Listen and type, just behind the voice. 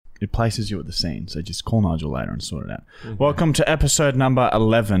it places you at the scene. So just call Nigel later and sort it out. Okay. Welcome to episode number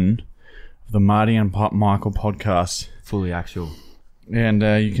 11 of the Marty and Michael podcast. Fully actual. And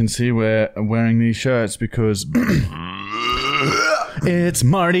you can see we're wearing these shirts because it's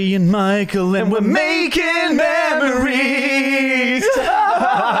Marty and Michael and we're making memories.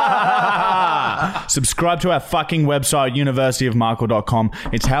 Subscribe to our fucking website, universityofmichael.com.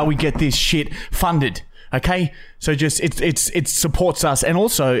 It's how we get this shit funded. Okay, so just it supports us, and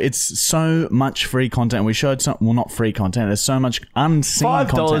also it's so much free content. We showed some, well, not free content. There's so much unseen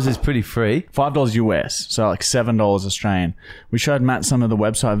content. $5 is pretty free. $5 US, so like $7 Australian. We showed Matt some of the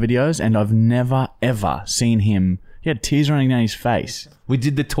website videos, and I've never ever seen him. He had tears running down his face. We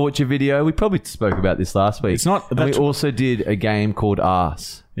did the torture video. We probably spoke about this last week. It's not. And we also did a game called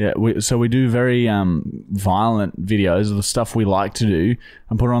Arse. Yeah, so we do very violent videos of the stuff we like to do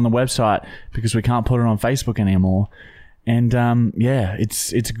and put it on the website because we can't put it on Facebook anymore. And yeah,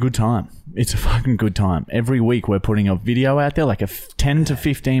 it's a good time. It's a fucking good time. Every week we're putting a video out there, like a 10 to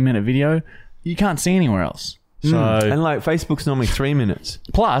 15 minute video. You can't see anywhere else. So and like Facebook's normally 3 minutes.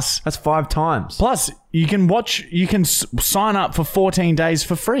 Plus, that's 5 times. Plus, you can sign up for 14 days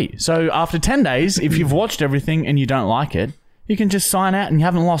for free. So after 10 days, if you've watched everything and you don't like it, you can just sign out and you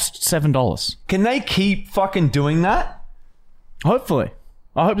haven't lost $7. Can they keep fucking doing that? Hopefully.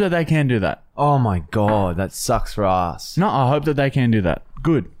 I hope that they can do that. Oh my God, that sucks for us. No, I hope that they can do that.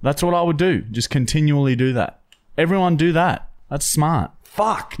 Good. That's what I would do. Just continually do that. Everyone do that. That's smart.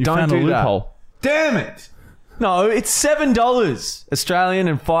 Fuck, you don't found do a loophole. That. Damn it. No, it's $7 Australian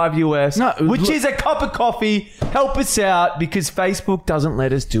and $5 US, which is a cup of coffee. Help us out because Facebook doesn't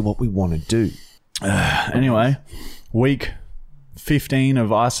let us do what we want to do. Anyway, week 15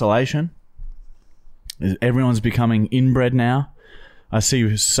 of isolation. Everyone's becoming inbred now. I see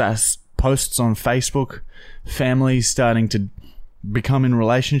posts on Facebook, families starting to become in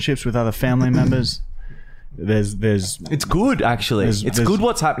relationships with other family members. It's good, actually. It's good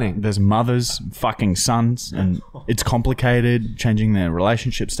what's happening. There's mothers fucking sons, and it's complicated, changing their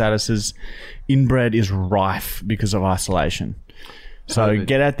relationship statuses. Inbred is rife because of isolation. So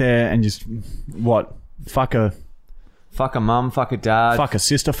get out there and just, fuck a mum, fuck a dad. Fuck a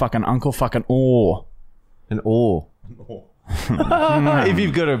sister, fuck an uncle, fuck an oar. An oar. If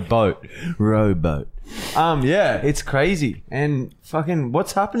you've got a boat. Rowboat. Yeah, it's crazy. And fucking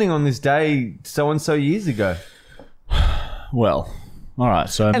what's happening on this day so-and-so years ago? Well, all right.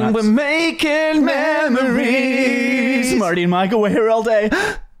 So and we're making memories. Marty and Michael, we're here all day.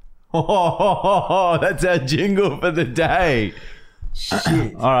 Oh, that's our jingle for the day.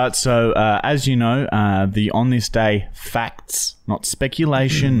 Shit. All right. So as you know, the on this day facts, not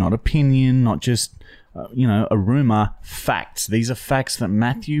speculation, not opinion, not just a rumor, facts. These are facts that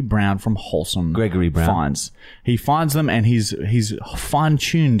Matthew Brown from Wholesome Gregory Brown finds. He finds them and he's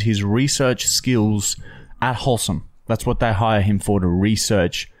fine-tuned his research skills at Wholesome. That's what they hire him for, to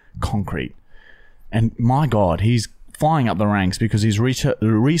research concrete. And my God, he's flying up the ranks because his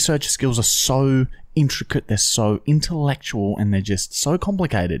research skills are so intricate, they're so intellectual, and they're just so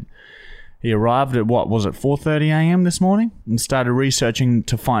complicated. He arrived at, 4:30 a.m. this morning and started researching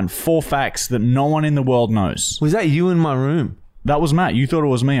to find 4 facts that no one in the world knows. Was that you in my room? That was Matt. You thought it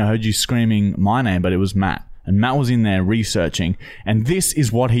was me. I heard you screaming my name, but it was Matt. And Matt was in there researching, and this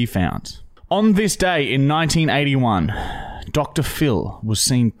is what he found. On this day in 1981, Dr. Phil was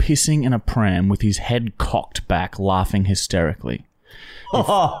seen pissing in a pram with his head cocked back, laughing hysterically.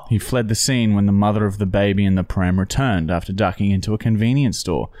 He fled the scene when the mother of the baby in the pram returned after ducking into a convenience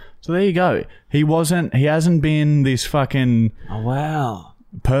store. So there you go. He hasn't been this fucking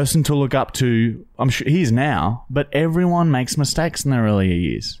person to look up to. I'm sure he is now, but everyone makes mistakes in their earlier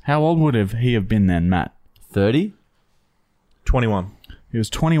years. How old would he have been then, Matt? 30? 21. He was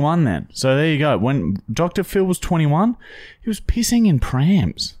 21 then. So there you go. When Dr. Phil was 21, he was pissing in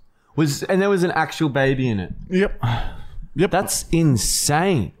prams. And there was an actual baby in it? Yep. That's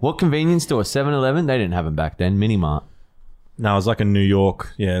insane. What convenience store? 7-Eleven? They didn't have them back then. Mini-Mart. No, it was like a New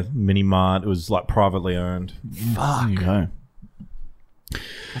York, mini mart. It was like privately owned. Fuck. There you go.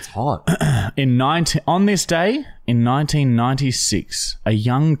 That's hot. On this day, in 1996, a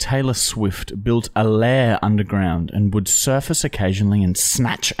young Taylor Swift built a lair underground and would surface occasionally and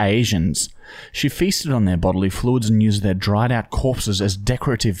snatch Asians. She feasted on their bodily fluids and used their dried-out corpses as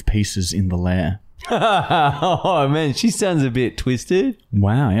decorative pieces in the lair. Oh, man, she sounds a bit twisted.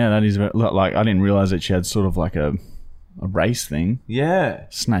 Wow, yeah, that is like, I didn't realize that she had sort of like a race thing. Yeah.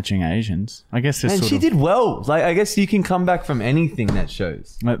 Snatching Asians. I guess this. And she did well. Like, I guess you can come back from anything that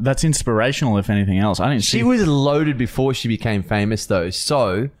shows. That's inspirational, if anything else. She was loaded before she became famous, though.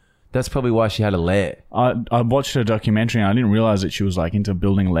 So That's probably why she had a lair. I watched a documentary and I didn't realize that she was like into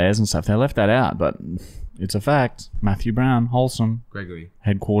building lairs and stuff. They left that out, but it's a fact. Matthew Brown, Wholesome. Gregory.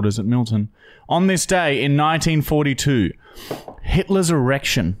 Headquarters at Milton. On this day in 1942, Hitler's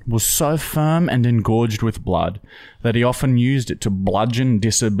erection was so firm and engorged with blood that he often used it to bludgeon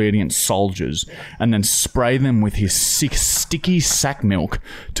disobedient soldiers and then spray them with his sticky sack milk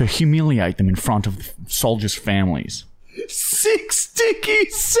to humiliate them in front of soldiers' families. Sick sticky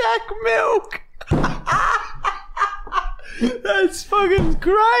sack milk. That's fucking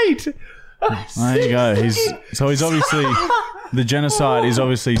great. There you go. He's obviously the genocide is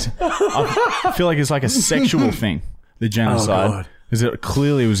obviously. I feel like it's like a sexual thing. The genocide, because it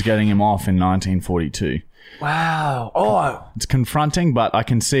clearly was getting him off in 1942. Wow. Oh, It's confronting, but I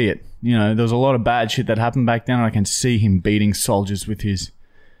can see it. You know, there was a lot of bad shit that happened back then, and I can see him beating soldiers with his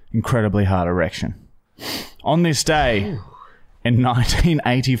incredibly hard erection. On this day in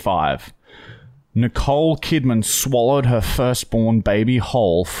 1985, Nicole Kidman swallowed her firstborn baby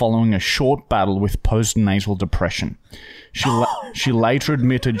whole following a short battle with postnatal depression. She later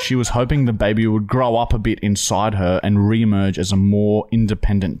admitted she was hoping the baby would grow up a bit inside her and re-emerge as a more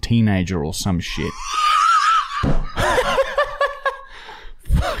independent teenager or some shit.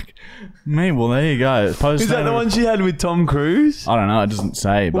 Fuck me. Well, there you go. is that the one she had with Tom Cruise? I don't know. It doesn't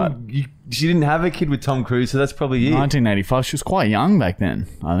say, but... She didn't have a kid with Tom Cruise, so that's probably it. 1985. She was quite young back then,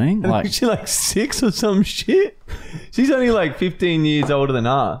 I think. Like, Is she like 6 or some shit? She's only like 15 years older than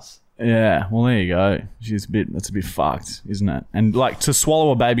us. yeah. Well, there you go. That's a bit fucked, isn't it? And like to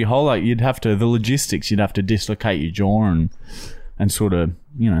swallow a baby whole, like you'd have to the logistics. You'd have to dislocate your jaw and sort of,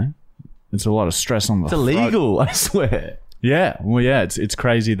 you know, it's a lot of stress on the. It's illegal, I swear. Yeah. Well, yeah. It's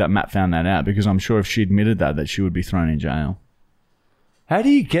crazy that Matt found that out because I'm sure if she admitted that she would be thrown in jail. How do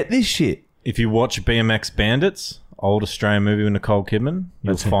you get this shit? If you watch BMX Bandits, old Australian movie with Nicole Kidman,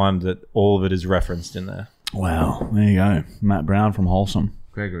 you'll find that all of it is referenced in there. Wow. There you go. Matt Brown from Wholesome.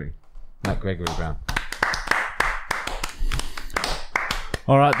 Matt Gregory Brown.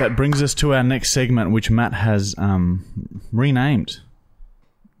 All right. That brings us to our next segment, which Matt has renamed.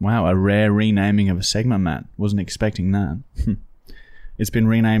 Wow. A rare renaming of a segment, Matt. Wasn't expecting that. It's been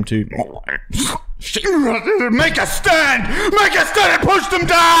renamed to... Make a stand and push them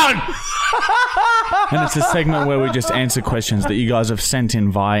down. And it's a segment where we just answer questions that you guys have sent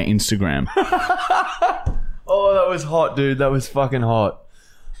in via Instagram. Oh, that was hot, dude. That was fucking hot.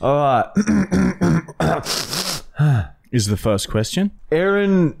 All right. Is the first question.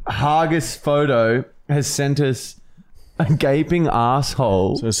 Aaron Hargis photo has sent us a gaping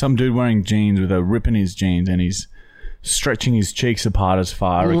asshole. So some dude wearing jeans with a rip in his jeans and he's stretching his cheeks apart as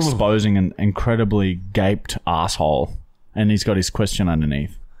far, exposing an incredibly gaped asshole. And he's got his question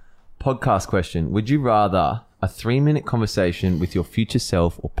underneath. Podcast question. Would you rather a 3-minute conversation with your future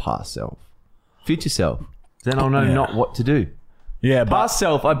self or past self? Future self. Then I'll know not what to do. Yeah, but... Past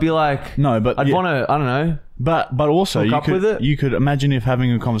self, I'd be like... No, but... I'd want to, I don't know... But also, hook up with it? you could imagine if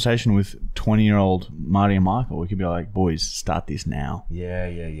having a conversation with 20-year-old Marty and Michael, we could be like, boys, start this now. Yeah.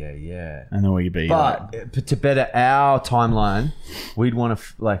 And then we could be But to better our timeline, we'd want to,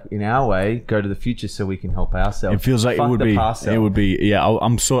 like, in our way, go to the future so we can help ourselves. It feels like Fuck it would the be. past self. It would be. Yeah,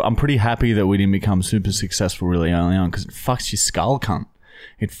 I'm pretty happy that we didn't become super successful really early on because it fucks your skull, cunt.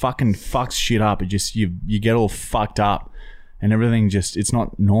 It fucking fucks shit up. It just you get all fucked up. And everything it's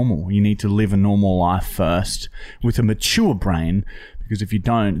not normal. You need to live a normal life first with a mature brain because if you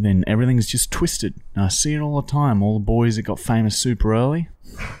don't, then everything's just twisted. And I see it all the time. All the boys that got famous super early.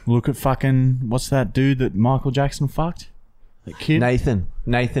 Look at fucking, what's that dude that Michael Jackson fucked? That kid?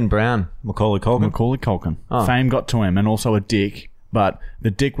 Nathan Brown. Macaulay Culkin. Oh. Fame got to him and also a dick. But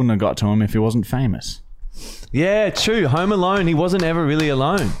the dick wouldn't have got to him if he wasn't famous. Yeah, true. Home Alone, he wasn't ever really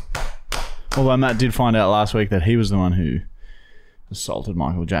alone. Although Matt did find out last week that he was the one who assaulted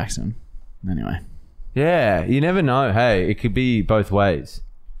Michael Jackson. Anyway. Yeah, you never know. Hey, it could be both ways.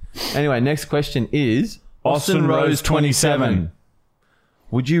 Anyway, next question is Austin Rose 27.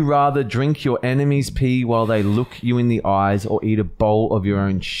 Would you rather drink your enemy's pee while they look you in the eyes or eat a bowl of your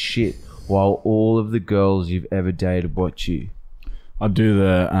own shit while all of the girls you've ever dated watch you? I'd do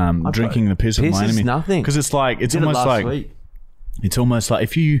the drinking the piss of my enemy. Piss is nothing. Because it's like, it's almost like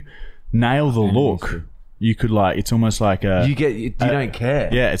if you nail the look... You could it's almost like a... You don't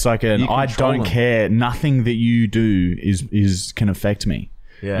care. Yeah, it's like I don't care. Nothing that you do can affect me.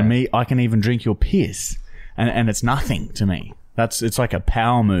 Yeah. And me, I can even drink your piss. And it's nothing to me. It's like a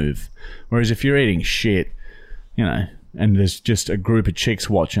power move. Whereas if you're eating shit, you know, and there's just a group of chicks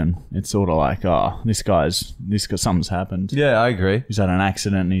watching, it's sort of like, this guy's something's happened. Yeah, I agree. He's had an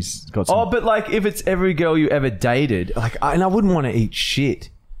accident and he's got some... Oh, but like if it's every girl you ever dated, and I wouldn't want to eat shit.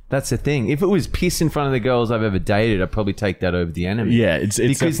 That's the thing. If it was piss in front of the girls I've ever dated, I'd probably take that over the enemy. Yeah, it's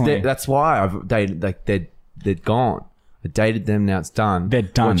because definitely... that's why I've dated. Like they're gone. I dated them. Now it's done. They're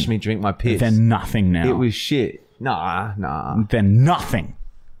done. Watch me drink my piss. They're nothing now. It was shit. Nah. They're nothing.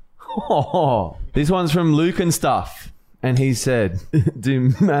 Oh, this one's from Luke and stuff. And he said,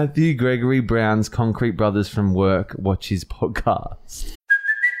 do Matthew Gregory Brown's Concrete Brothers from work watch his podcast?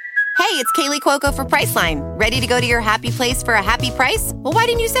 Hey, it's Kaylee Cuoco for Priceline. Ready to go to your happy place for a happy price? Well, why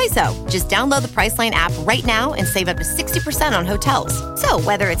didn't you say so? Just download the Priceline app right now and save up to 60% on hotels. So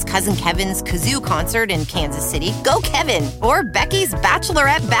whether it's Cousin Kevin's Kazoo Concert in Kansas City, go Kevin, or Becky's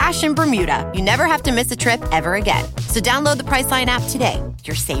Bachelorette Bash in Bermuda, you never have to miss a trip ever again. So download the Priceline app today.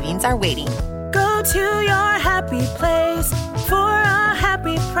 Your savings are waiting. Go to your happy place for a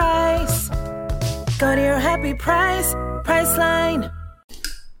happy price. Go to your happy price, Priceline.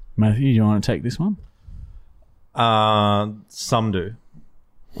 Matthew, do you want to take this one? Some do.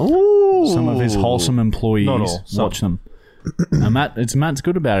 Ooh. Some of his wholesome employees Not all, some. watch them. And Matt's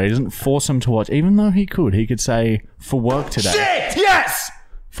good about it. He doesn't force them to watch, even though he could. He could say, for work today. Shit! Yes!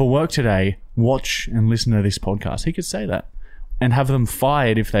 For work today, watch and listen to this podcast. He could say that and have them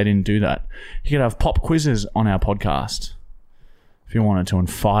fired if they didn't do that. He could have pop quizzes on our podcast if he wanted to and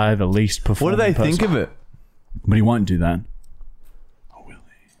fire the least What do performing they person. think of it? But he won't do that.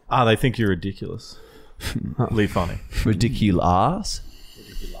 They think you're ridiculous. Leave funny. Ridiculous.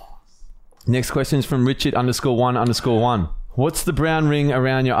 Next question is from Richard_1_1. What's the brown ring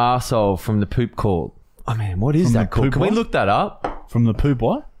around your arsehole from the poop called? Oh man, what is From that the called? poop Can we what? look that up? From the poop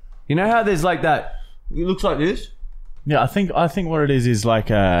what? You know how there's like that? It looks like this. Yeah, I think what it is like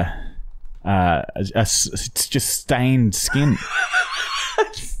it's just stained skin.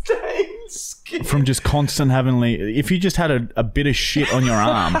 Stained skin. From just constant having if you just had a bit of shit on your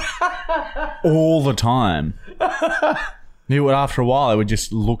arm all the time, you would, after a while, it would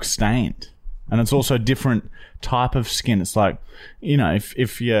just look stained. And it's also a different type of skin. It's like, you know,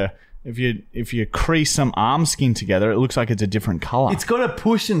 if you crease some arm skin together, it looks like it's a different color. It's got to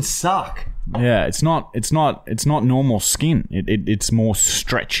push and suck. Yeah, it's not normal skin. It's more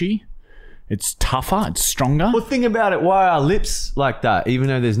stretchy. It's tougher. It's stronger. Well, think about it. Why are lips like that? Even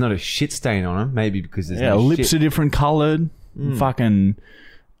though there's not a shit stain on them, maybe because there's no lips shit. are different coloured. Fucking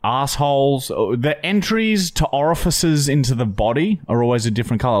assholes. The entries to orifices into the body are always a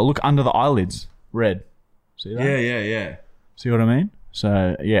different colour. Look under the eyelids, red. See that? Yeah. See what I mean?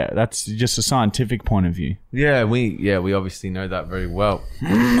 So yeah, that's just a scientific point of view. Yeah, we obviously know that very well.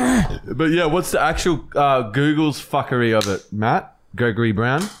 But yeah, what's the actual Google's fuckery of it, Matt? Gregory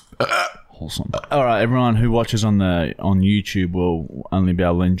Brown? Wholesome. All right, everyone who watches on YouTube will only be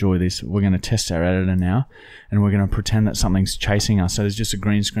able to enjoy this. We're going to test our editor now, and we're going to pretend that something's chasing us. So there's just a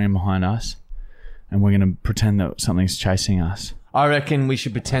green screen behind us, and we're going to pretend that something's chasing us. I reckon we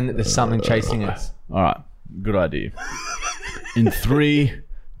should pretend that there's something chasing us. All right, good idea. In 3,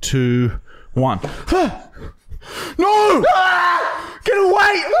 2, 1. No! Get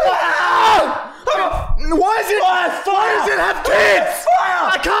away! Why does it have kids?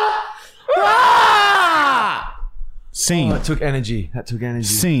 I can't. Scene. Oh, that took energy.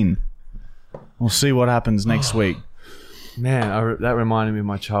 Scene. We'll see what happens next week. Man, that reminded me of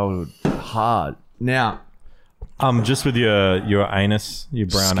my childhood. Hard. Now, Just with your anus, your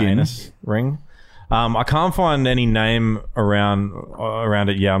brown Skin. anus ring. I can't find any name around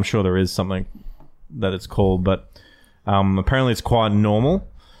it. Yeah, I'm sure there is something that it's called, but apparently it's quite normal.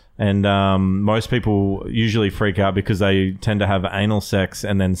 And most people usually freak out because they tend to have anal sex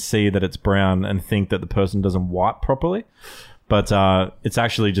and then see that it's brown and think that the person doesn't wipe properly. But it's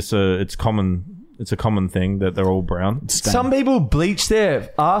actually just it's a common thing that they're all brown. some people bleach their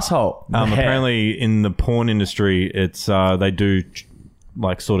asshole. Apparently in the porn industry, it's they do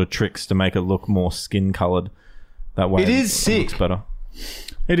like sort of tricks to make it look more skin colored. That way It is sick. looks better.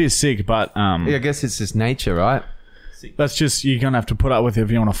 It is sick, but Yeah, I guess it's just nature, right? that's just, you're going to have to put up with it if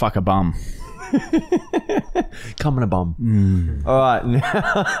you want to fuck a bum. Come in a bum. All right.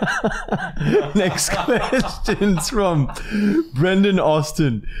 Now, next question's from Brendan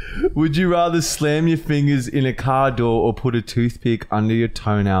Austin. Would you rather slam your fingers in a car door or put a toothpick under your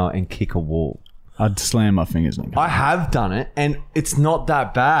toenail and kick a wall? I'd slam my fingers in. I have done it, and it's not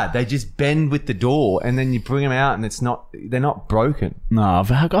that bad. They just bend with the door, and then you bring them out, and they're not broken. No, I've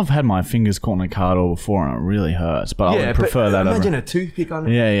had my fingers caught in a car door before, and it really hurts. But I would prefer that Imagine over. a toothpick under.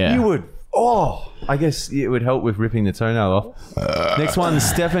 Yeah. You would. Oh, I guess it would help with ripping the toenail off. Next one,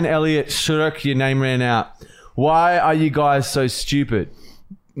 Stephen Elliott Shurk. Your name ran out. Why are you guys so stupid?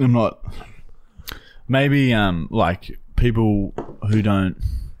 I'm not. Maybe like people who don't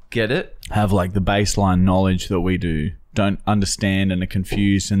Get it? have like the baseline knowledge that we do don't understand and are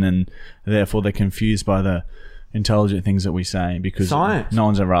confused, and then therefore they're confused by the intelligent things that we say because Science. no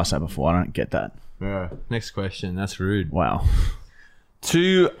one's ever asked that before. I don't get that. Yeah. Next question. That's rude. Wow.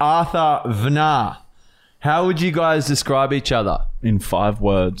 To Arthur Vnar. How would you guys describe each other? In 5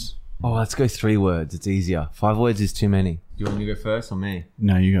 words. Oh, let's go 3 words. It's easier. 5 words is too many. You want me to go first or me?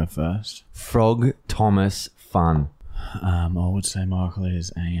 No, you go first. Frog Thomas Fun. I would say Michael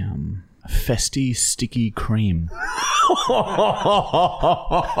is a festy, sticky cream.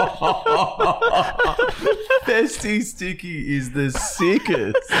 Festy Sticky is the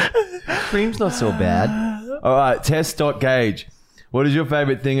sickest. Cream's not so bad. All right, Test.Gauge. What is your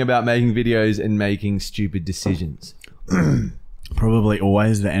favorite thing about making videos and making stupid decisions? Probably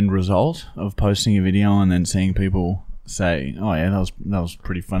always the end result of posting a video and then seeing people say, "Oh yeah, that was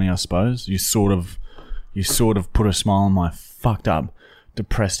pretty funny, I suppose." You sort of put a smile on my fucked up,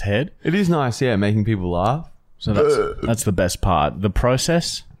 depressed head. It is nice, yeah, making people laugh. So that's the best part. The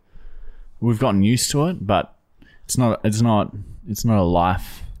process, we've gotten used to it, but it's not a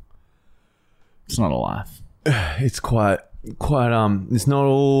life. It's not a life. It's quite it's not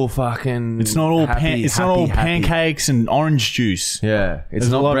all fucking It's not all happy, happy. happy. Pancakes and orange juice. Yeah, it's There's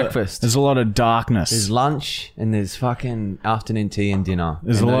a not lot breakfast. There's a lot of darkness. There's lunch and there's fucking afternoon tea and dinner.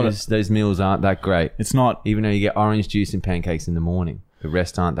 There's and a lot of- those meals aren't that great. It's not Even though you get orange juice and pancakes in the morning, the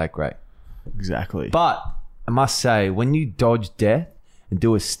rest aren't that great. exactly. But I must say, when you dodge death and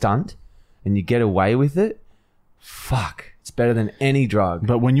do a stunt and you get away with it, fuck, it's better than any drug.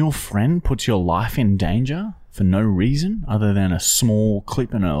 But when your friend puts your life in danger for no reason other than a small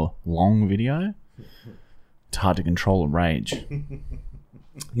clip in a long video, it's hard to control a rage.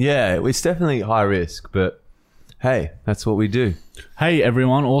 Yeah, it's definitely high risk, but hey, that's what we do. Hey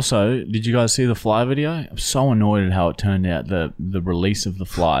everyone, also, did you guys see the fly video? I'm so annoyed at how it turned out, the release of the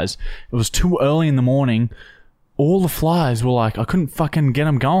flies. It was too early in the morning. All the flies were like, I couldn't fucking get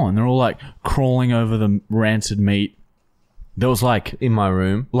them going. They're all like crawling over the rancid meat. There was like In my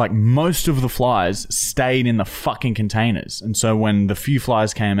room. most of the flies stayed in the fucking containers. And so when the few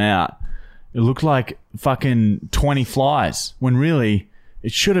flies came out, it looked like fucking 20 flies when really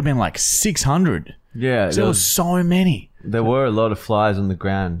it should have been like 600. Yeah, There was so many. there were a lot of flies on the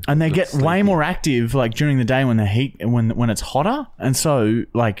ground. And they Looked get sleepy. way more active like during the day when the heat when it's hotter. And so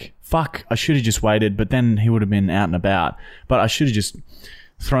like fuck, I should have just waited, but then he would have been out and about. But I should have just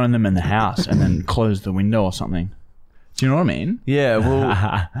thrown them in the house and then closed the window or something. Do you know what I mean? Yeah,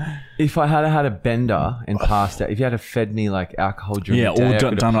 well, if I had a bender and passed out, if you had fed me like alcohol during Yeah, the day, or I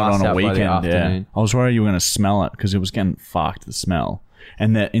could done have it passed on a out by the weekend. Yeah, afternoon. I was worried you were going to smell it because it was getting fucked, the smell.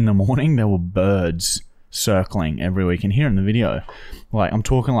 And that in the morning there were birds circling every week. And here in the video, like I'm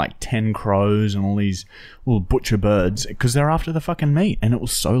talking like 10 crows and all these little butcher birds because they're after the fucking meat, and it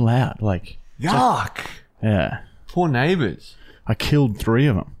was so loud. Like, Yuck! yeah, Poor neighbours. I killed 3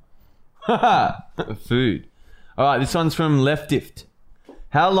 of them. Food. All right, this one's from Leftift.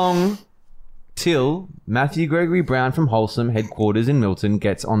 How long till Matthew Gregory Brown from Wholesome headquarters in Milton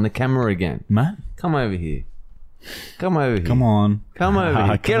gets on the camera again? Matt, Come over here. Come over here. come on, Come over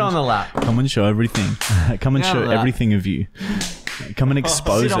here. Get Come on the lap. Come and show everything. Come and Get show on that. everything of you. Come and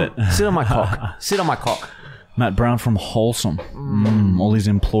expose it. Sit on my cock. Sit on my cock. Matt Brown from Wholesome. All his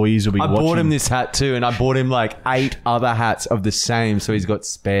employees will be I watching. bought him this hat too, and I bought him like 8 other hats of the same, so he's got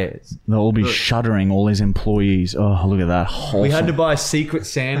spares. They'll all be shuddering, all his employees. Oh, look at that. Wholesome. We had to buy Secret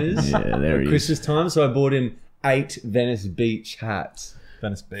Santas Yeah, there at he Christmas time, so I bought him 8 Venice Beach hats.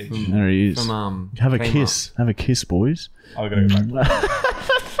 Venice Beach. There he is. From, Have a Kmart. kiss. Have a kiss, boys. I gotta go back.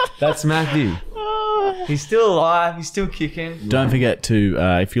 That's Matthew. He's still alive. He's still kicking. Don't forget to,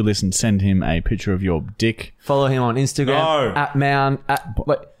 if you listen, send him a picture of your dick. Follow him on Instagram No. at Mound.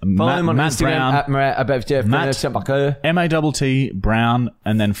 Follow him on Matt Instagram Brown. at Jeff. MATT Brown,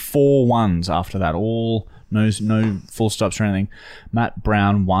 and then 4 1s after that. All no full stops or anything. Matt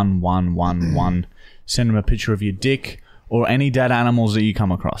Brown 1111. Send him a picture of your dick or any dead animals that you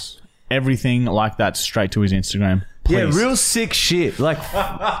come across. Everything like that straight to his Instagram. Yeah, Please. real sick shit. Like,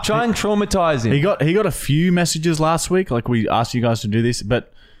 try and traumatize him. He got a few messages last week. Like we asked you guys to do this,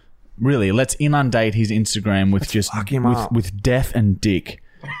 but really, let's inundate his Instagram with just fuck him up. with death and dick.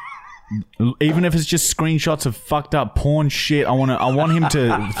 Even if it's just screenshots of fucked up porn shit, I want him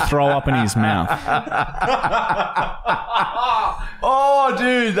to throw up in his mouth. Oh,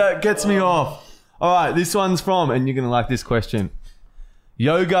 dude, that gets me off. All right, this one's from, and you're going to like this question.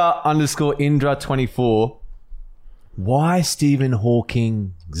 Yoga_Indra24. Why Stephen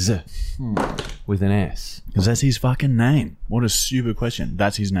Hawking with an S? Because that's his fucking name. What a stupid question.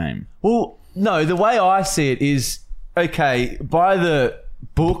 That's his name. Well, no, the way I see it is, okay, by the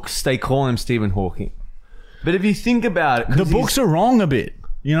books, they call him Stephen Hawking. But if you think about it, The books are wrong a bit.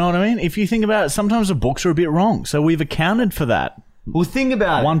 You know what I mean? If you think about it, sometimes the books are a bit wrong. So we've accounted for that. Well, think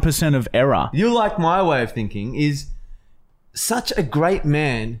about it. 1% of error. You like my way of thinking is such a great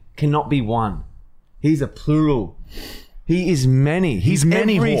man cannot be one. He's a plural. He is many. He's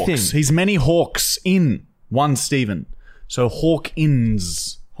many everything. hawks. He's many hawks in one Stephen. So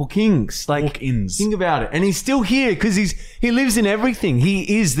Hawkins. Hawkins. Like, Hawkins. think about it. And he's still here because he lives in everything.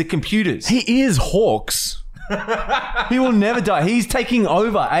 He is the computers. He is Hawks. He will never die. He's taking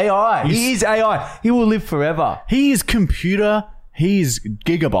over AI. He is AI. He will live forever. He is computer. He's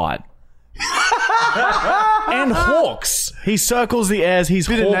gigabyte. And hawks. He circles the airs. He's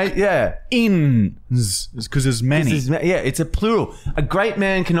hawk Yeah. ins. Because there's many. Yeah, it's a plural. A great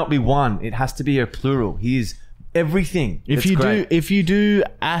man cannot be one. It has to be a plural. He is everything. If you do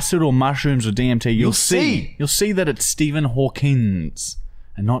acid or mushrooms or DMT, you'll see that it's Stephen Hawkins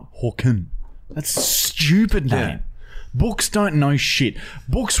and not Hawkin. That's a stupid name. Yeah. Books don't know shit.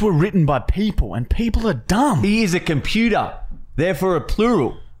 Books were written by people, and people are dumb. He is a computer. Therefore, a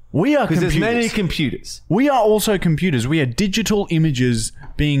plural. We are Because computers. there's many computers. We are also computers. We are digital images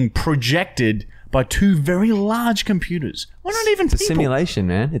being projected by two very large computers. We're not even It's a people. simulation,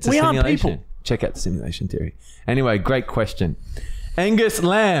 man. It's a We aren't simulation. people. Check out the simulation theory. Anyway, great question. Angus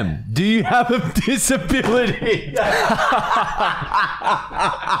Lamb, do you have a disability?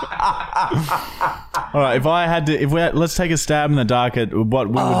 All right, let's take a stab in the dark at what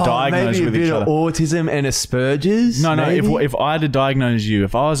we would diagnose maybe with a bit each of other. autism and Asperger's? No. maybe? If I had to diagnose you,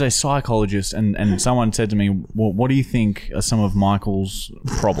 if I was a psychologist and someone said to me, well, "What do you think are some of Michael's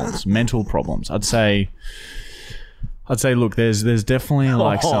problems, mental problems?" I'd say, look, there's definitely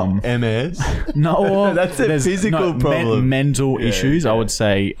like some MS. no, That's a there's physical problem. mental issues. yeah. I would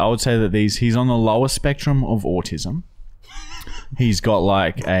say that he's on the lower spectrum of autism. He's got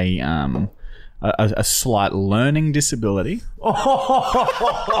like a slight learning disability.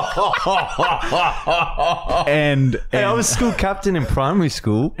 and Hey, I was school captain in primary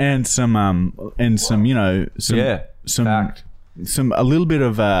school. and some Fact. some a little bit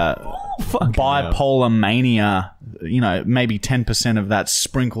of bipolar mania, maybe 10% of that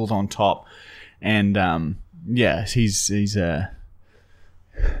sprinkled on top. And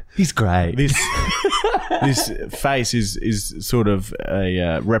He's great. this face is sort of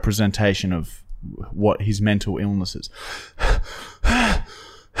a representation of what his mental illness is.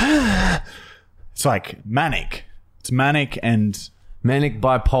 It's like manic. It's manic and Manic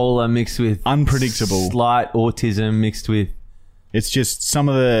bipolar mixed with unpredictable. Slight autism mixed with... It's just some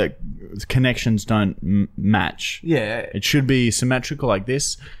of the connections don't match. Yeah. It should be symmetrical like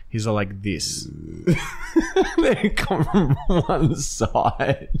this. He's all like this. They come from one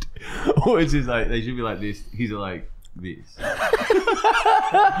side. Or it's just like, they should be like this. He's like this.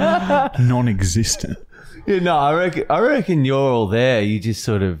 Non-existent. Yeah, no, I reckon you're all there. You just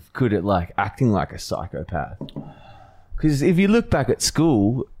sort of good at like acting like a psychopath. Because if you look back at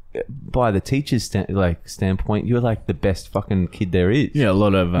school, by the teacher's standpoint, you're like the best fucking kid there is. Yeah, a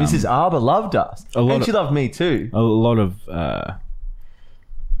lot of Mrs. Arbour loved us. And she loved me too. a lot of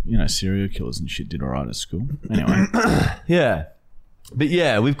serial killers and shit did alright at school. Anyway, Yeah. But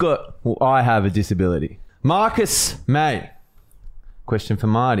yeah, I have a disability. Marcus May. Question for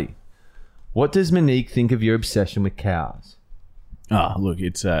Marty. What does Monique think of your obsession with cows? look,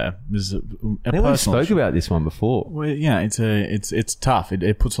 it's a I think we spoke about this one before. Well, yeah, it's tough.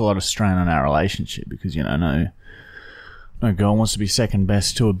 It puts a lot of strain on our relationship because no girl wants to be second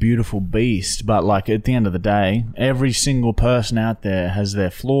best to a beautiful beast. But like at the end of the day, every single person out there has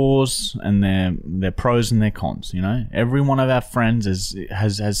their flaws and their pros and their cons. Every one of our friends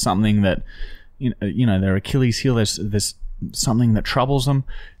has something that their Achilles heel. There's something that troubles them.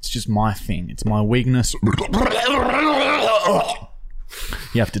 It's just my thing. It's my weakness.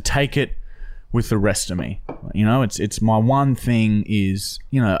 You have to take it with the rest of me. It's my one thing is,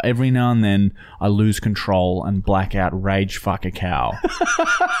 every now and then I lose control and blackout rage fuck a cow.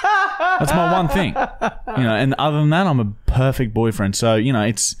 That's my one thing. And other than that, I'm a perfect boyfriend. So,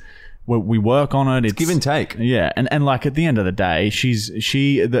 it's we work on it. It's give and take. Yeah. And like at the end of the day,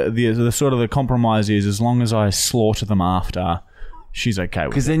 the sort of the compromise is as long as I slaughter them after, she's okay with it.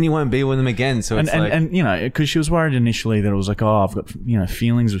 Because then you won't be with them again. So it's because she was worried initially that it was like, oh, I've got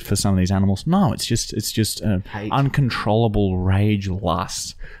feelings for some of these animals. No, it's just Hate. uncontrollable rage,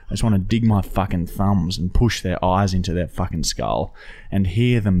 lust. I just want to dig my fucking thumbs and push their eyes into their fucking skull and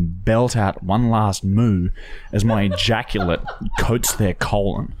hear them belt out one last moo as my ejaculate coats their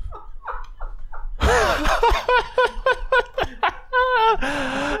colon.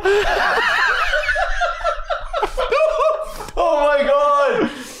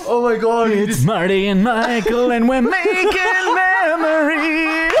 Oh my God. It's Marty and Michael, and we're making memories.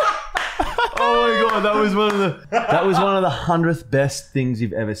 Oh my God, that was one of the 100th best things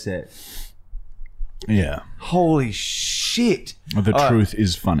you've ever said. Yeah. Holy shit. The truth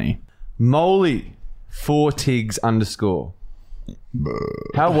is funny. Molly 4tigs _.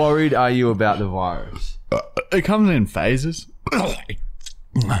 How worried are you about the virus? It comes in phases.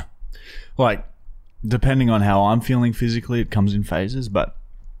 Like, depending on how I'm feeling physically, it comes in phases, but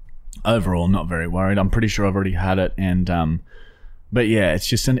overall, not very worried. I'm pretty sure I've already had it, and but yeah,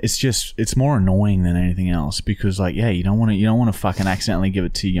 it's more annoying than anything else because, like, yeah, you don't want to fucking accidentally give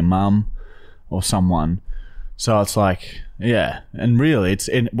it to your mum or someone. So it's like, yeah, and really,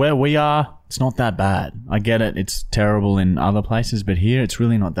 where we are, it's not that bad. I get it; it's terrible in other places, but here, it's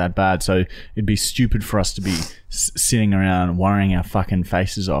really not that bad. So it'd be stupid for us to be sitting around worrying our fucking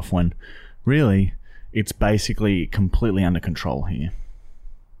faces off when, really, it's basically completely under control here.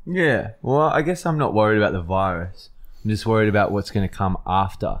 Yeah, well, I guess I'm not worried about the virus. I'm just worried about what's going to come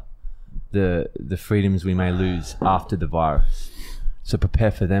after the freedoms we may lose after the virus. So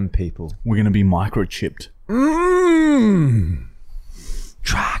prepare for them, people. We're going to be microchipped.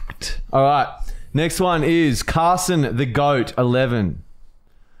 Tracked. All right. Next one is Carson the Goat 11.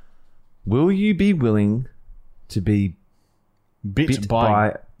 Will you be willing to be bit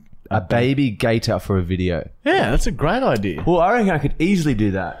by a baby gator for a video? Yeah, that's a great idea. Well, I reckon I could easily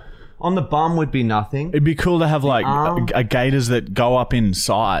do that. On the bum would be nothing. It'd be cool to have like gators that go up in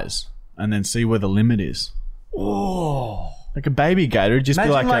size and then see where the limit is. Oh. Like a baby gator, it'd just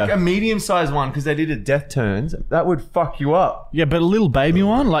Imagine be like a medium-sized one because they did a death turns. That would fuck you up. Yeah, but a little baby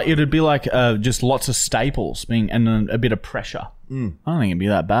one, like it'd be like just lots of staples and then a bit of pressure. I don't think it'd be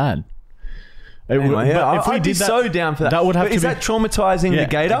that bad. Anyway, yeah, if we I'd did be so down for that. That would have but to is be, that traumatizing the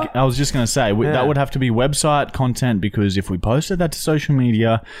gator? I was just going to say, that would have to be website content because if we posted that to social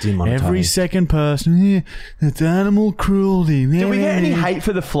media, Demonetized. every second person, it's animal cruelty. Did we get any hate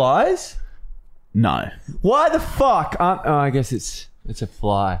for the flies? No. Why the fuck aren't... Oh, I guess it's a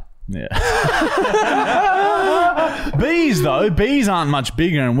fly. Yeah. Bees, though. Bees aren't much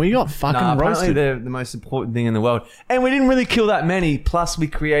bigger and we got fucking Apparently roasted. they're the most important thing in the world. And we didn't really kill that many, plus we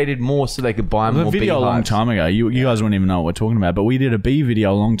created more so they could buy more a video a long beehives. time ago. You guys wouldn't even know what we're talking about, but we did a bee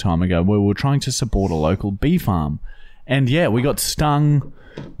video a long time ago where we were trying to support a local bee farm. And yeah, we got stung.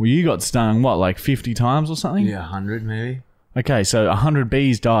 Well, you got stung, what, like 50 times or something? Yeah, 100 maybe. Okay, so 100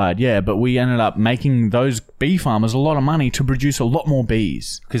 bees died, yeah, but we ended up making those bee farmers a lot of money to produce a lot more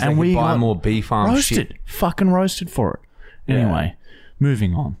bees. Because they could buy more bee farm roasted. shit. Fucking roasted for it. Anyway,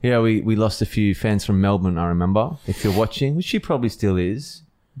 moving on. Yeah, we lost a few fans from Melbourne, I remember. If you're watching, which she probably still is.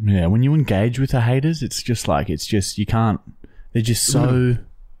 Yeah, when you engage with the haters, it's just, you can't, they're just so...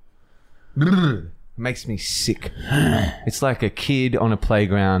 It makes me sick. It's like a kid on a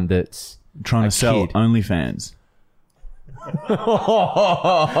playground that's... trying to sell kid. OnlyFans. All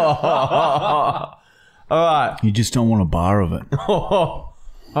right. You just don't want a bar of it. All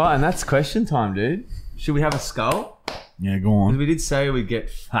right, and that's question time, dude. Should we have a skull? Yeah, go on. We did say we'd get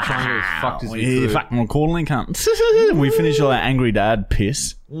try and get as fucked as we Yeah, could. fucking recording cunt. We finished all that angry dad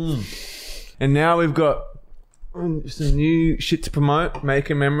piss. And now we've got some new shit to promote.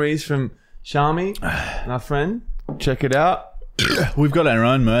 Making memories from Shami, our friend. Check it out. We've got our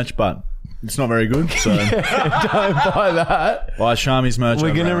own merch, but it's not very good. So Don't buy that. buy Shami's merch. We're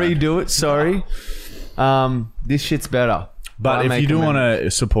over gonna our own. redo it. Sorry. This shit's better. But if you do want to, to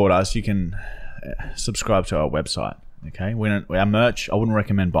support us, you can subscribe to our website. Okay, our merch. I wouldn't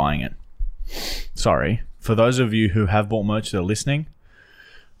recommend buying it. Sorry for those of you who have bought merch that are listening.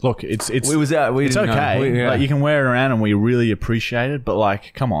 Look, it's we was out. We it's didn't okay. know. Like, you can wear it around, and we really appreciate it. But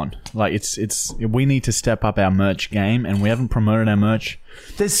like, come on, like it's we need to step up our merch game, and we haven't promoted our merch.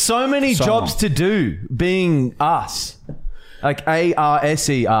 There's so many So jobs long. to do being us. Like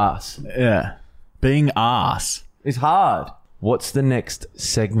ARSE us. Yeah, being arse. It's hard. What's the next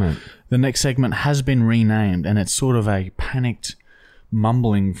segment? The next segment has been renamed, and it's sort of a panicked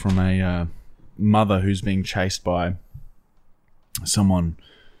mumbling from a mother who's being chased by someone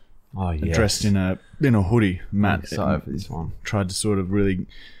Oh, yes. dressed in a hoodie. I'm Matt excited for this one. tried to sort of really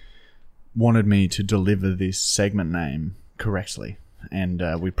wanted me to deliver this segment name correctly, and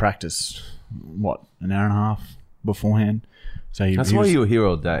we practiced an hour and a half beforehand. So That's why you were here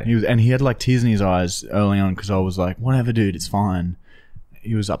all day. he had like tears in his eyes early on because I was like, whatever, dude, it's fine.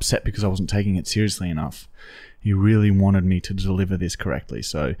 He was upset because I wasn't taking it seriously enough. He really wanted me to deliver this correctly.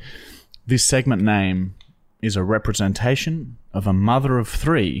 So this segment name is a representation of a mother of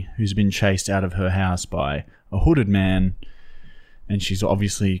 3 who's been chased out of her house by a hooded man, and she's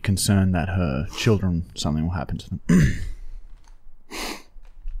obviously concerned that her children, something will happen to them.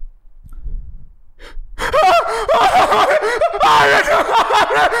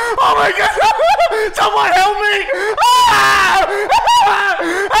 my God! Someone help me! Ah!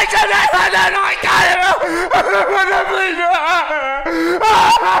 I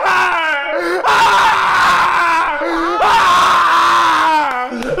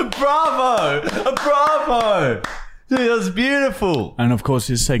Bravo! Dude, that was beautiful. And of course,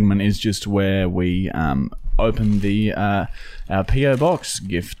 this segment is just where we open the our PO box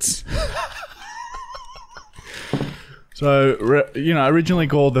gifts. So, originally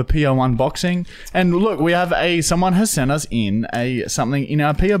called the PO unboxing. And look, we have someone has sent us in something in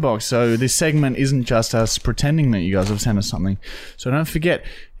our PO box. So this segment isn't just us pretending that you guys have sent us something. So don't forget,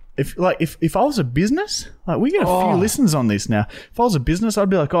 if I was a business, like we get a few listens on this now. If I was a business, I'd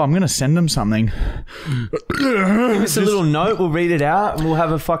be like, I'm going to send them something. Give us a little note, we'll read it out, and we'll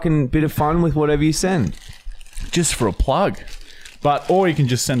have a fucking bit of fun with whatever you send. Just for a plug. Or you can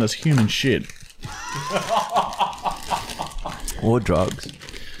just send us human shit. Or drugs.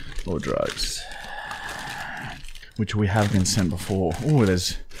 Which we have been sent before. Oh,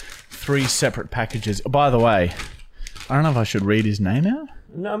 there's 3 separate packages. By the way, I don't know if I should read his name out.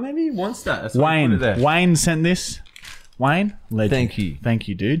 No, maybe he wants that. That's why I put it there. Wayne sent this. Wayne, legend. Thank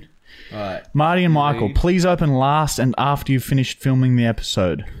you, dude. All right. Marty and Michael, please open last and after you've finished filming the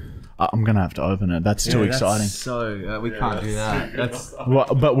episode. I'm going to have to open it. That's too exciting. So, we can't do that. That's.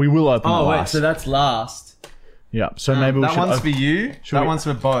 But we will open it last. Oh, wait, so that's last. Yeah, so maybe we should... That one's for you, one's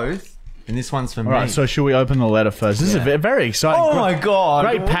for both, and this one's for me. Alright, so should we open the letter first? This is very exciting. Oh my God.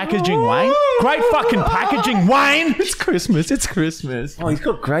 Great packaging, Wayne. Great fucking packaging, Wayne! It's Christmas. Oh, he's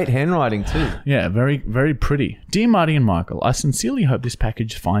got great handwriting too. Yeah, very, very pretty. Dear Marty and Michael, I sincerely hope this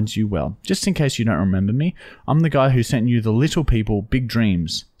package finds you well. Just in case you don't remember me, I'm the guy who sent you The Little People, Big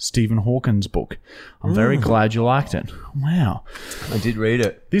Dreams, Stephen Hawking's book. I'm very glad you liked it. Wow. I did read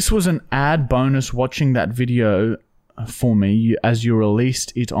it. This was an ad bonus watching that video for me as you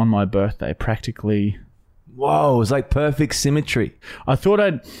released it on my birthday, practically. Whoa, it was like perfect symmetry. I thought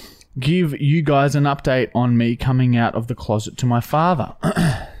I'd give you guys an update on me coming out of the closet to my father.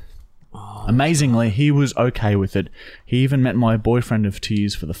 Amazingly, he was okay with it. He even met my boyfriend of 2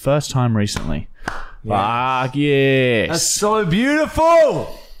 years for the first time recently. Fuck yes. That's so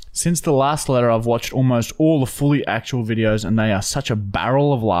beautiful. Since the last letter, I've watched almost all the fully actual videos and they are such a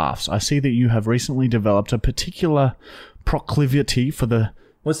barrel of laughs. I see that you have recently developed a particular proclivity for the...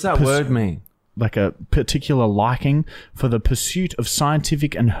 What's that word mean? Like a particular liking for the pursuit of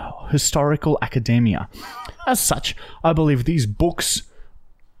scientific and historical academia. As such, I believe these books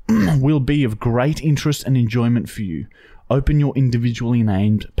will be of great interest and enjoyment for you. Open your individually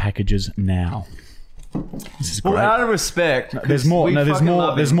named packages now. This is great. Well, out of respect, there's more. No, there's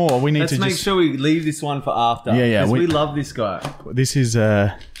more. There's more. We need Let's to make just sure we leave this one for after. Yeah. We love this guy. This is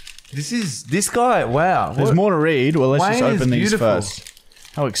this guy. Wow. There's more to read. Well, let's just Wayne open is these beautiful. first.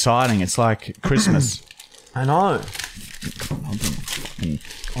 How exciting! It's like Christmas. I know.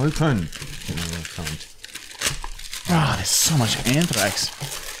 Open. Ah, there's so much anthrax.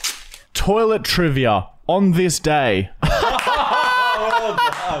 Toilet trivia on this day.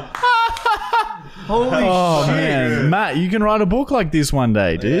 Holy shit. Man, Matt, you can write a book like this one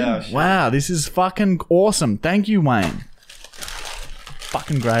day, dude. Yeah, sure. Wow, this is fucking awesome. Thank you, Wayne.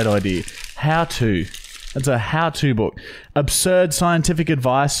 Fucking great idea. How to. That's a how-to book. Absurd scientific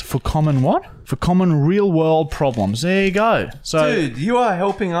advice for common what? For common real-world problems. There you go. So, Dude, you are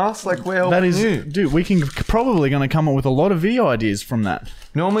helping us like we're helping you. dude, we can probably going to come up with a lot of video ideas from that.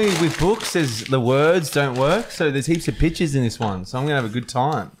 Normally with books, the words don't work, so there's heaps of pictures in this one, so I'm going to have a good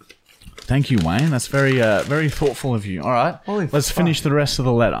time. Thank you, Wayne. That's very, very thoughtful of you. All right, let's finish the rest of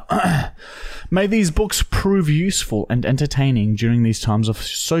the letter. May these books prove useful and entertaining during these times of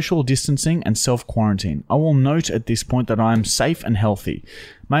social distancing and self-quarantine. I will note at this point that I am safe and healthy.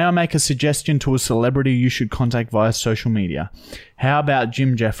 May I make a suggestion to a celebrity you should contact via social media? How about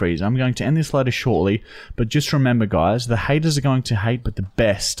Jim Jeffries? I'm going to end this letter shortly, but just remember, guys, the haters are going to hate, but the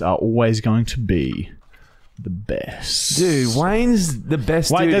best are always going to be the best. Dude, Wayne's the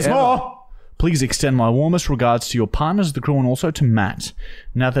best Wait, dude there's ever. more! Please extend my warmest regards to your partners, the crew, and also to Matt.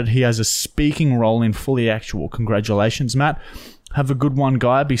 Now that he has a speaking role in Fully Actual. Congratulations, Matt. Have a good one,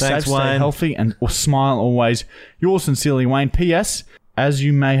 guy. Be Thanks, safe, stay Wayne. healthy, and smile always. Yours sincerely, Wayne. P.S. As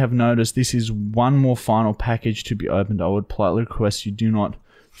you may have noticed, this is one more final package to be opened. I would politely request you do not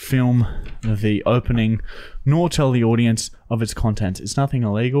film the opening nor tell the audience of its contents. It's nothing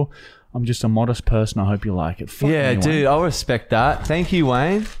illegal. I'm just a modest person. I hope you like it. Fuck Yeah, me, Wayne. dude, I'll respect that. Thank you,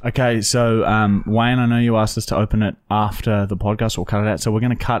 Wayne. Okay, so Wayne, I know you asked us to open it after the podcast or cut it out, so we're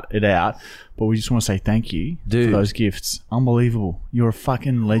going to cut it out, but we just want to say thank you Dude. for those gifts. Unbelievable. You're a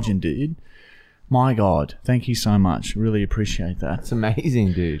fucking legend, dude. My God, thank you so much. Really appreciate that. It's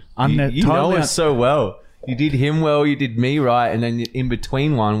amazing, dude. I'm You totally know us so well. You did him well, you did me right, and then in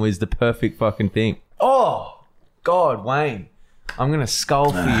between one was the perfect fucking thing. Oh, God, Wayne. I'm going to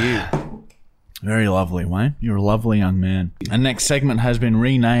skull for you. Very lovely, Wayne. You're a lovely young man. The next segment has been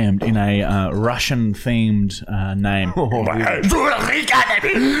renamed in a Russian-themed name.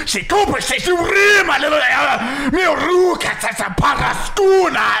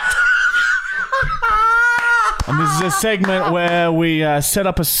 And this is a segment where we set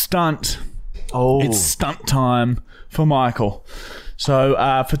up a stunt. Oh. It's stunt time for Michael. So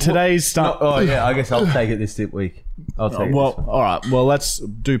for today's stunt... Oh, yeah, I guess I'll take it this week. I'll take it. Well, This one. all right. Well, let's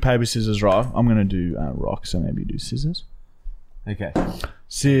do paper, scissors, rock. I'm going to do rock, so maybe you do scissors. Okay.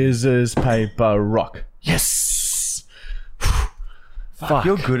 Scissors, paper, rock. Yes! Fuck.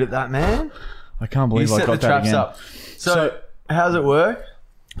 You're good at that, man. I can't You believe I set got the that traps again. up. So, how's it work?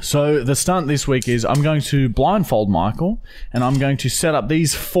 So the stunt this week is I'm going to blindfold Michael and I'm going to set up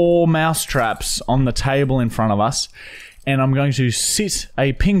these 4 mouse traps on the table in front of us, and I'm going to sit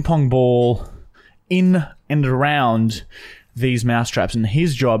a ping pong ball in and around these mouse traps, and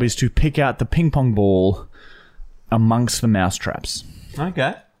his job is to pick out the ping pong ball amongst the mouse traps.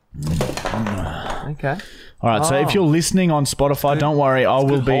 Okay. Okay. All right, so if you're listening on Spotify, don't worry, I'll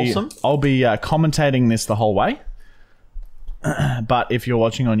be commentating this the whole way. But if you're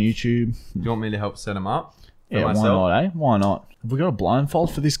watching on YouTube, Do you want me to help set them up? For yeah, myself? why not, eh? Why not? Have we got a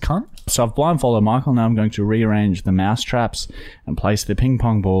blindfold for this cunt? So I've blindfolded Michael. Now I'm going to rearrange the mouse traps and place the ping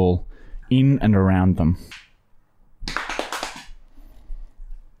pong ball in and around them.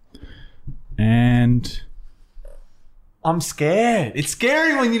 And I'm scared. It's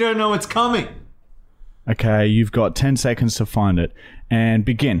scary when you don't know what's coming. okay, you've got 10 seconds to find it. And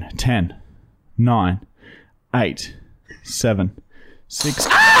begin. 10, 9, 8, 7, 6,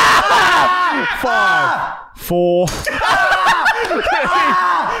 5, 4, 3,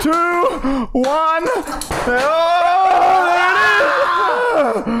 2, 1.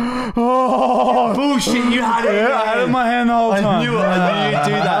 Oh, Bullshit, you had it. yeah, I had it in my hand the whole time. I knew you'd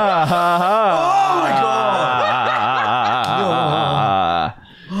do that. Oh my God.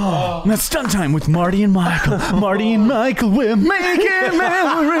 Now it's stunt time with Marty and Michael. Marty and Michael, we're making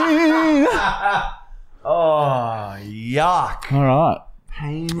memories. Oh, yuck. All right.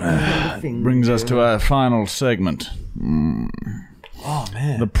 Pain in the finger. Brings us to our final segment. Oh,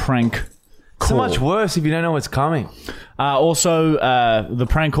 man. The prank call. So much worse if you don't know what's coming. Also, the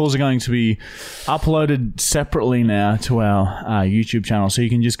prank calls are going to be uploaded separately now to our YouTube channel, so you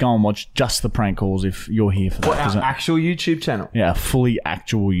can just go and watch just the prank calls if you're here for that. What, 'Cause our actual YouTube channel? yeah, fully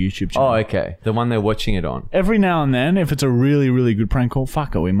actual YouTube channel. Oh, okay. The one they're watching it on. Every now and then, if it's a really, really good prank call,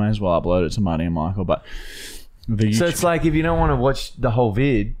 fuck it, we may as well upload it to Marty and Michael. But the YouTube, So it's like if you don't want to watch the whole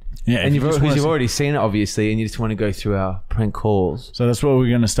vid, yeah, and if you've you just wanna see- already seen it, obviously, and you just want to go through our prank calls. So that's what we're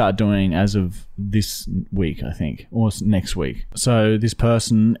going to start doing as of this week, I think, or next week. So this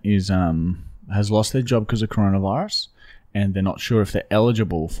person is has lost their job because of coronavirus, and they're not sure if they're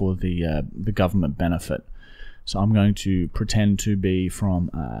eligible for the government benefit. So I'm going to pretend to be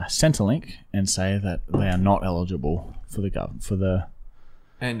from Centrelink and say that they are not eligible for the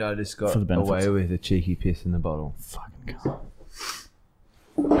And I just got For the benefits. away with a cheeky piss in the bottle. fucking car.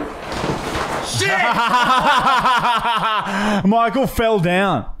 Michael fell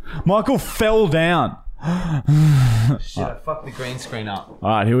down. Michael fell down. Shit, I fucked the green screen up. All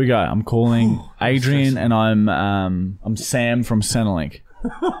right, here we go. I'm calling Adrian, and I'm Sam from Centrelink.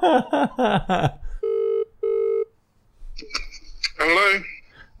 Hello?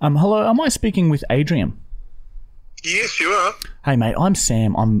 Hello. Am I speaking with Adrian? Yes, you are. Hey, mate. I'm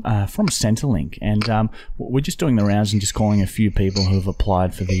Sam. I'm from Centrelink, and we're just doing the rounds and just calling a few people who have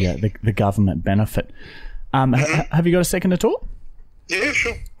applied for the government benefit. Have you got a second to talk? Yeah,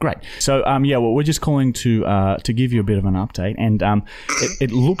 sure. Great. So, well, we're just calling to give you a bit of an update, and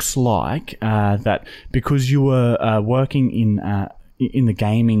it looks like that because you were working in the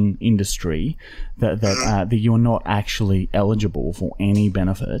gaming industry, that you're not actually eligible for any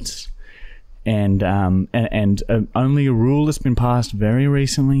benefits, and only a rule that's been passed very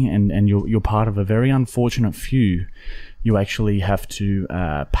recently, and you're part of a very unfortunate few. You actually have to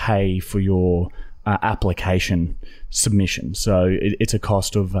pay for your application submission. So it's a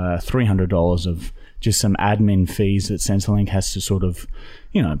cost of $300 of just some admin fees that Centrelink has to sort of,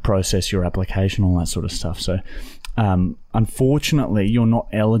 process your application, all that sort of stuff. So unfortunately, you're not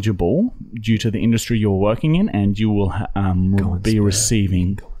eligible due to the industry you're working in, and you will be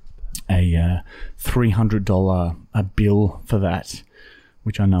receiving a $300 bill for that,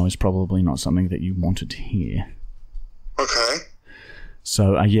 which I know is probably not something that you wanted to hear. Okay.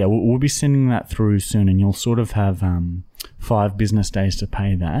 So, we'll be sending that through soon, and you'll sort of have 5 business days to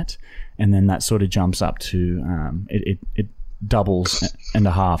pay that, and then that sort of jumps up to it doubles and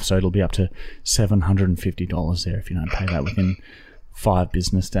a half, so it'll be up to $750 there if you don't pay that within 5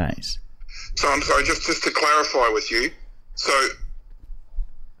 business days. So I'm sorry, just to clarify with you, so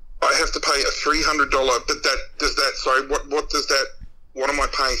I have to pay a $300, but what am I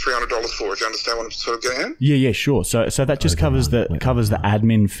paying $300 for? Do you understand what I'm sort of getting at? Yeah, sure. So that just covers the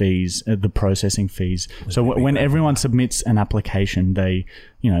admin fees, the processing fees. So when everyone submits an application, they,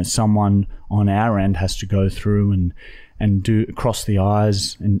 someone on our end has to go through and cross the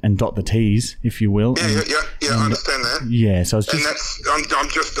I's and dot the T's, if you will. Yeah, I understand that. Yeah, so it's just... And that's, I'm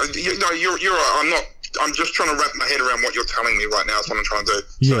just, you're right, I'm just trying to wrap my head around what you're telling me right now. That's what I'm trying to do.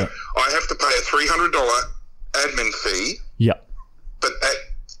 Yeah. So I have to pay a $300 admin fee. Yeah. But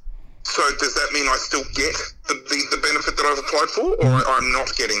so does that mean I still get the benefit that I've applied for, or I'm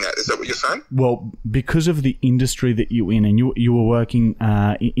not getting that? Is that what you're saying? Well, because of the industry that you're in, and you were working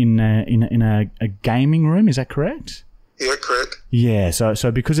in a gaming room, is that correct? Yeah, correct. Yeah,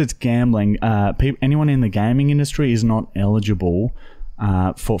 so because it's gambling, anyone in the gaming industry is not eligible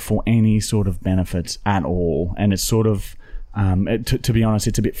for any sort of benefits at all, and it's sort of to be honest,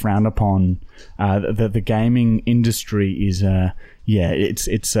 it's a bit frowned upon. The gaming industry is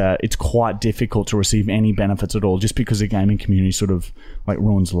it's quite difficult to receive any benefits at all, just because the gaming community sort of like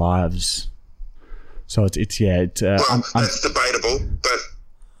ruins lives. So it's that's debatable, but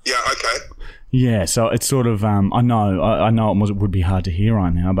yeah, okay. Yeah, so it's sort of I know it would be hard to hear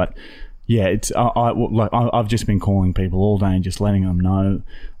right now, but yeah, it's I've just been calling people all day and just letting them know,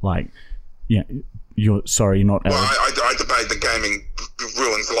 like, yeah, you're not. Well, I debate the gaming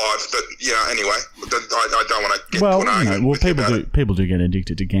ruins lives, but anyway, I don't want to get to an argument. Well, people do get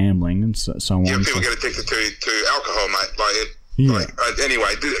addicted to gambling and so on. Yeah, people get addicted to alcohol, mate. Anyway,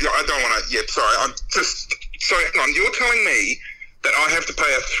 I don't want to. Yeah, sorry. I'm just so hang on. You're telling me that I have to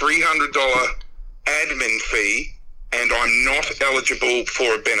pay a $300 admin fee, and I'm not eligible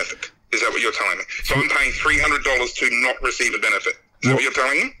for a benefit. Is that what you're telling me? So I'm paying $300 to not receive a benefit. Is that what you're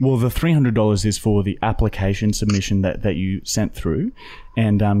telling me? Well, the $300 is for the application submission that you sent through.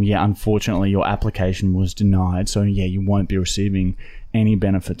 And, unfortunately, your application was denied. So, you won't be receiving any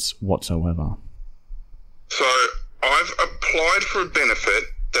benefits whatsoever. So I've applied for a benefit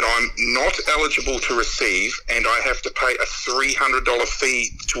that I'm not eligible to receive, and I have to pay a $300 fee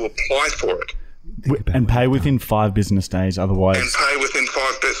to apply for it. And pay within 5 business days, otherwise... And pay within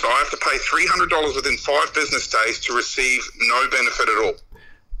 5 business... So I have to pay $300 within 5 business days to receive no benefit at all.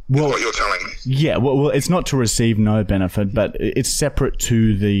 Well, is what you're telling me. Yeah, well, it's not to receive no benefit, but it's separate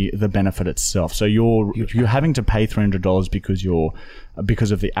to the benefit itself. So you're having to pay $300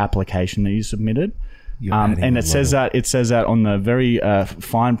 because of the application that you submitted. And it says that on the very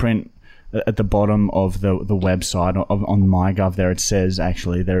fine print at the bottom of the website on MyGov. There it says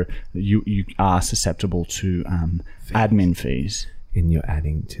actually you are susceptible to admin fees. And you're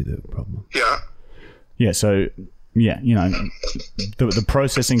adding to the problem. Yeah. Yeah. So the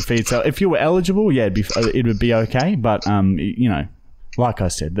processing fee. So if you were eligible, it would be okay. But like I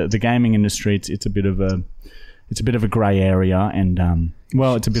said, the gaming industry, it's a bit of a grey area, and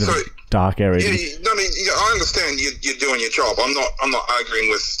it's a bit of a dark area. I understand you're doing your job. I'm not arguing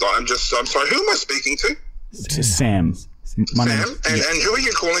with. I'm sorry. Who am I speaking to? Sam. Sam, and who are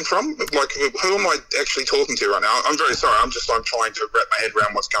you calling from? Like, who am I actually talking to right now? I'm very sorry. I'm trying to wrap my head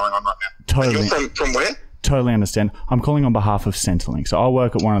around what's going on right now. Totally. And you're from where? Totally understand. I'm calling on behalf of Centrelink. So I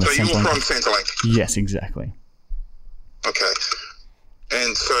work at one of the. So you're from Centrelink? Yes, exactly. Okay.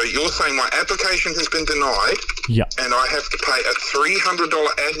 And so you're saying my application has been denied, and I have to pay a $300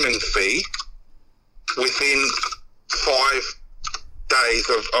 admin fee within 5 days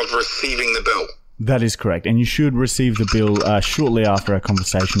of receiving the bill. That is correct. And you should receive the bill shortly after our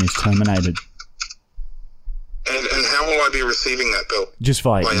conversation is terminated. And how will I be receiving that bill? Just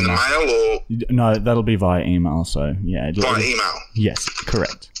via email. In the mail or? No, that'll be via email. So, yeah. Via email? Yes,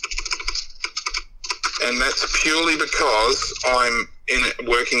 correct. And that's purely because I'm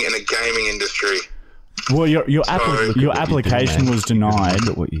working in a gaming industry. Well, your application was denied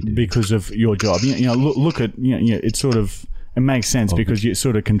because of your job. Look at it's sort of. It makes sense because you're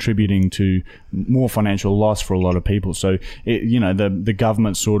sort of contributing to more financial loss for a lot of people. So, the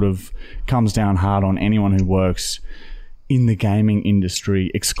government sort of comes down hard on anyone who works in the gaming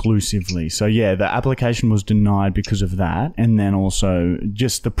industry exclusively. So, the application was denied because of that. And then also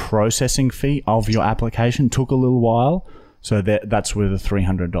just the processing fee of your application took a little while. So that's where the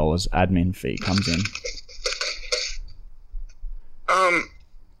 $300 admin fee comes in.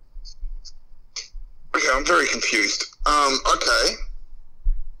 Okay, I'm very confused. Okay.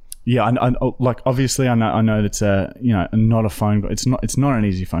 Yeah, like obviously I know that's not a phone call. It's not an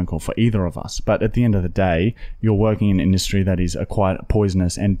easy phone call for either of us. But at the end of the day, you're working in an industry that is quite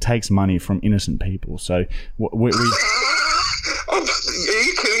poisonous and takes money from innocent people. So we Are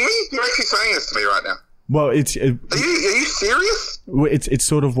you kidding me? You're actually saying this to me right now. Well, Are you serious? It's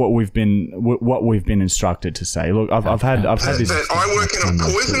sort of what we've been instructed to say. Look, I've had this. That I work in a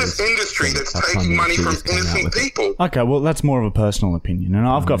poisonous industry that's taking money from innocent people. Okay, well, that's more of a personal opinion, and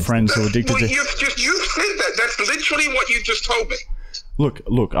I've got friends who are addicted to. You've said that. That's literally what you just told me. Look,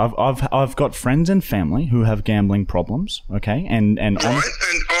 I've got friends and family who have gambling problems. Okay, and right, and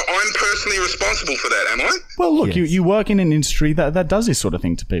I'm personally responsible for that, am I? Well, look, yes. you work in an industry that does this sort of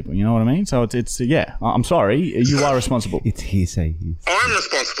thing to people. You know what I mean? So it's yeah. I'm sorry, you are responsible. It's hearsay. I'm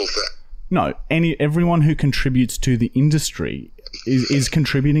responsible for that. No, everyone who contributes to the industry is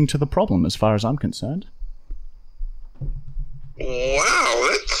contributing to the problem, as far as I'm concerned. Wow,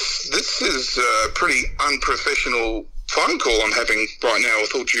 this is a pretty unprofessional phone call I'm having right now.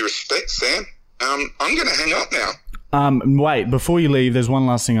 With all due respect, Sam, I'm going to hang up now. Wait, before you leave, there's one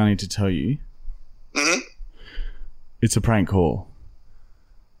last thing I need to tell you. Mm-hmm. It's a prank call.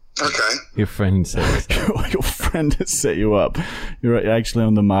 Okay. Your friend says your friend has set you up. You're actually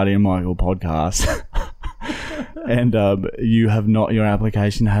on the Marty and Michael podcast. And your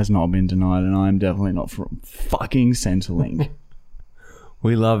application has not been denied, and I'm definitely not from fucking Centrelink.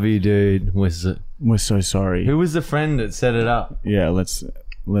 We love you, dude. We're so sorry. Who was the friend that set it up? Yeah, let's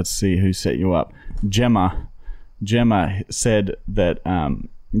see who set you up. Gemma said that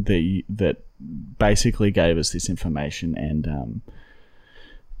that basically gave us this information,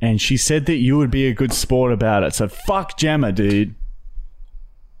 and she said that you would be a good sport about it. So fuck Gemma, dude.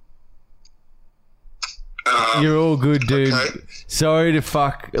 You're all good, dude. Okay. Sorry to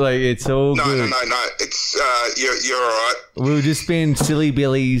fuck. Like, it's all good. No. It's you're all right. We were just being silly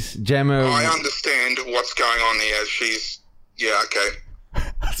billies, Gemma. I understand what's going on here. Okay.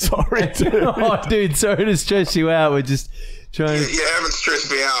 Sorry, dude. Oh, dude, sorry to stress you out. We're just trying. You haven't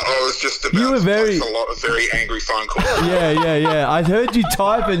stressed me out. I was just about You were to very- place a lot of very angry phone calls. Yeah. I heard you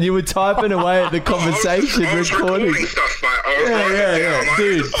typing. You were typing away at the conversation, I was recording. stuff, mate. I was writing it down, mate.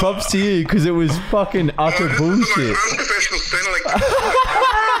 Dude, props to you, because it was fucking utter bullshit. I'm unprofessional Centrelink.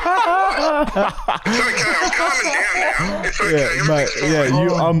 It's okay. I'm calming down now. It's okay. Yeah, mate.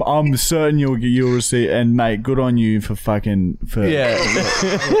 Everything's fine. Yeah, I'm certain you'll receive. And mate, good on you for fucking for. Yeah.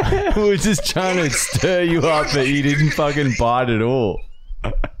 We were just trying to stir you up, but you didn't fucking bite at all.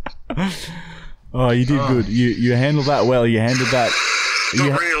 Oh, you did good. You handled that well. You handled that.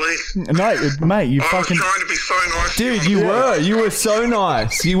 Not really. No, mate, you I fucking. was trying to be so nice. Dude, you were so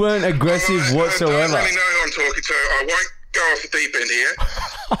nice. You weren't aggressive I whatsoever. don't really know who I'm talking to. I won't go off the deep end here.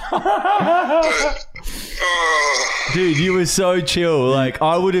 But, Dude, you were so chill. Like,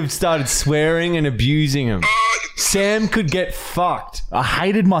 I would have started swearing and abusing him. Sam could get fucked. I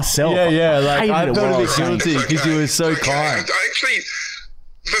hated myself. Yeah. Like, hated I it felt while a I bit was saying it. guilty because you were so kind. I actually,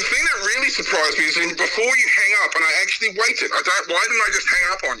 the thing that really surprised me is that before you hang up, and I actually waited. Why didn't I just hang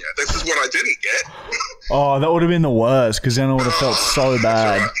up on you? This is what I didn't get. Oh, that would have been the worst, because then I would have felt so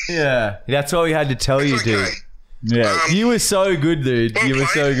bad. Yeah. That's all we had to tell you, dude. Okay. Yeah. You were so good, dude. You were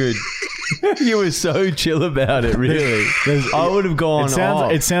so good. You were so chill about it, really. I would have gone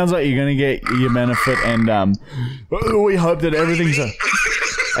off. It sounds like you're going to get your benefit, and we hope that everything's...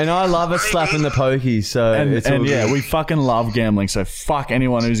 And I love a slap in the pokey, so it's all and yeah, good. we fucking love gambling, so fuck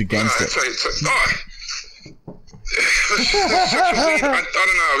anyone who's against it. Such a weird, I don't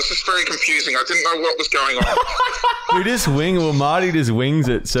know. It was just very confusing. I didn't know what was going on. We just wing. Well, Marty just wings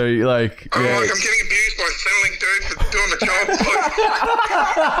it. So like, I'm yeah. like, I'm getting abused by Centrelink dude for doing the job. What's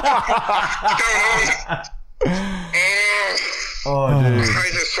going on? Oh, dude. I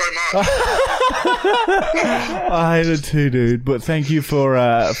hate this so much. I hate it too, dude. But thank you for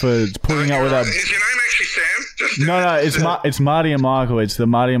putting up with that. Is your name actually Sam? Just No, it's Marty and Michael. It's the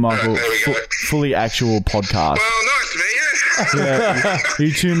Marty and Michael there we go. fully actual podcast. Well, nice to meet you. Yeah,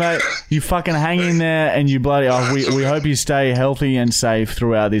 you too, mate. You fucking hang in there, and you bloody. We hope you stay healthy and safe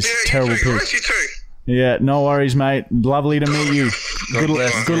throughout this terrible you too, period. guys, you too. Yeah, no worries, mate. Lovely to meet you. Good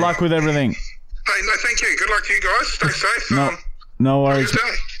luck with everything. Hey, no, thank you. Good luck to you guys. Stay safe. No worries. Have a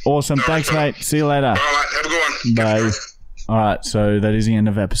good day. Awesome. No Thanks, worries, mate. See you later. All right, have a good one. Bye. All right, so that is the end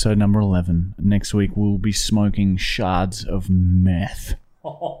of episode number 11. Next week, we'll be smoking shards of meth.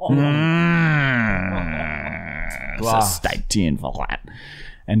 So stay tuned for that.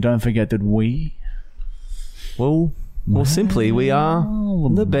 And don't forget that we... Well, simply, we are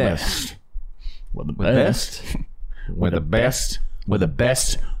the best. We're the best. We're the best. We're the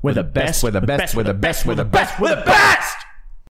best. We're the best. We're the best. We're the best. We're the best. We're the best.